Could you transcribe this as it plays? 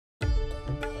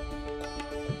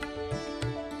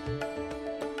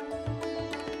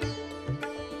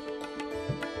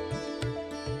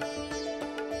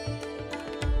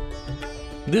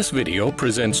This video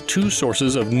presents two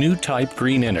sources of new type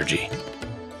green energy.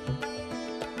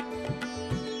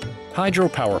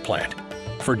 Hydropower plant,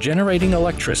 for generating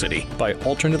electricity by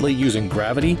alternately using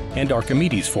gravity and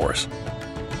Archimedes force.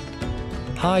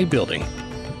 High building,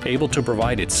 able to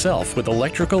provide itself with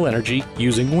electrical energy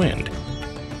using wind.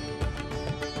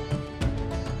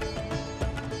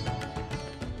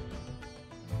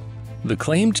 The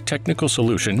claimed technical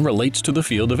solution relates to the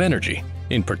field of energy,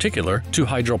 in particular to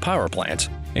hydropower plants,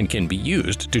 and can be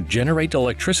used to generate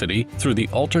electricity through the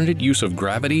alternate use of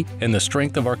gravity and the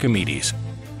strength of Archimedes.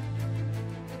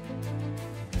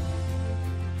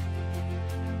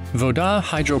 VODA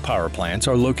hydropower plants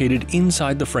are located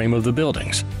inside the frame of the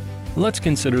buildings. Let's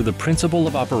consider the principle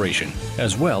of operation,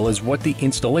 as well as what the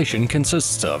installation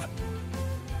consists of.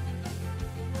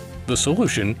 The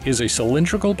solution is a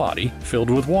cylindrical body filled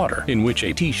with water, in which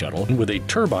a T-shuttle with a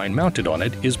turbine mounted on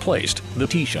it is placed. The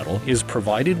T-shuttle is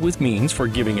provided with means for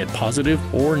giving it positive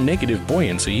or negative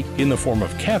buoyancy in the form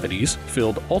of cavities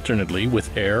filled alternately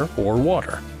with air or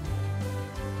water.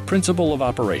 Principle of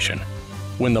operation.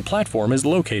 When the platform is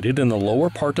located in the lower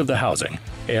part of the housing,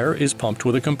 air is pumped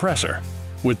with a compressor.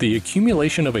 With the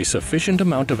accumulation of a sufficient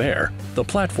amount of air, the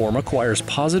platform acquires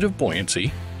positive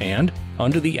buoyancy and,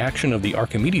 under the action of the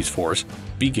Archimedes force,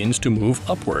 begins to move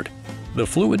upward. The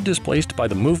fluid displaced by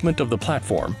the movement of the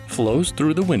platform flows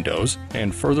through the windows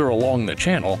and further along the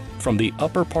channel from the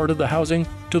upper part of the housing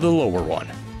to the lower one,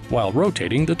 while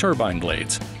rotating the turbine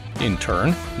blades. In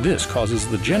turn, this causes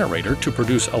the generator to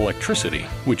produce electricity,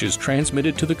 which is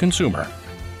transmitted to the consumer.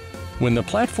 When the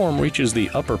platform reaches the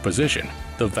upper position,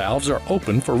 the valves are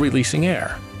open for releasing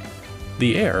air.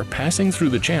 The air passing through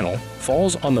the channel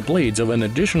falls on the blades of an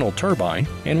additional turbine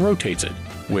and rotates it,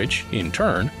 which, in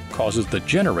turn, causes the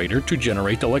generator to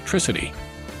generate electricity.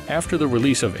 After the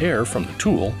release of air from the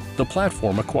tool, the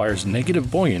platform acquires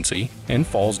negative buoyancy and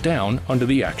falls down under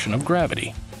the action of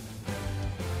gravity.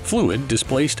 Fluid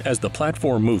displaced as the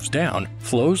platform moves down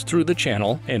flows through the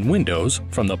channel and windows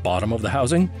from the bottom of the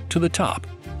housing to the top,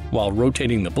 while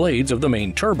rotating the blades of the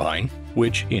main turbine,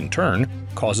 which, in turn,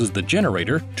 causes the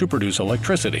generator to produce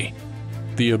electricity.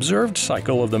 The observed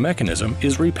cycle of the mechanism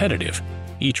is repetitive.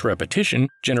 Each repetition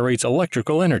generates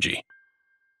electrical energy.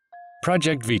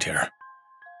 Project W.E.T.E.R.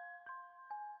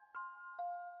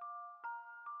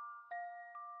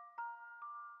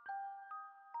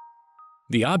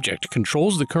 The object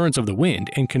controls the currents of the wind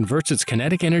and converts its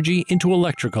kinetic energy into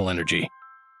electrical energy.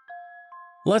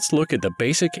 Let's look at the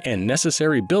basic and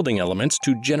necessary building elements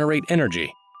to generate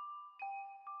energy.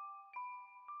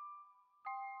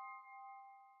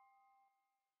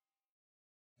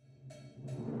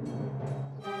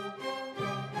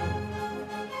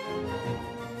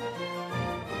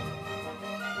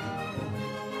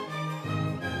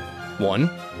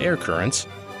 One, air currents.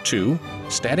 2,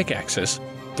 static axis.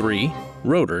 3,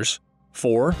 rotors.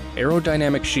 4,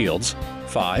 aerodynamic shields.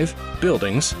 5,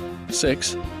 buildings.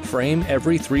 6, frame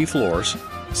every 3 floors.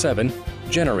 7,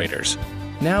 generators.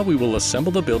 Now we will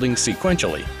assemble the building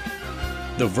sequentially.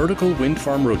 The vertical wind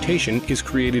farm rotation is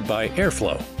created by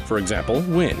airflow, for example,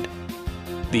 wind.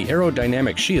 The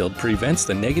aerodynamic shield prevents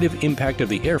the negative impact of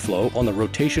the airflow on the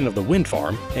rotation of the wind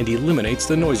farm and eliminates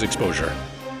the noise exposure.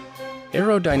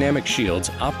 Aerodynamic shields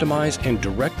optimize and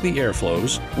direct the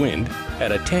airflows, wind,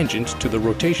 at a tangent to the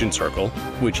rotation circle,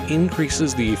 which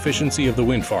increases the efficiency of the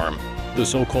wind farm, the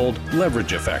so-called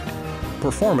leverage effect.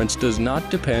 Performance does not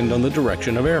depend on the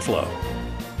direction of airflow.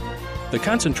 The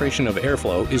concentration of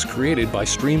airflow is created by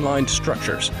streamlined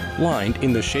structures, lined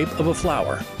in the shape of a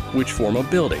flower, which form a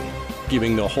building,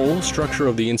 giving the whole structure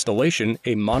of the installation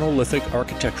a monolithic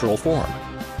architectural form.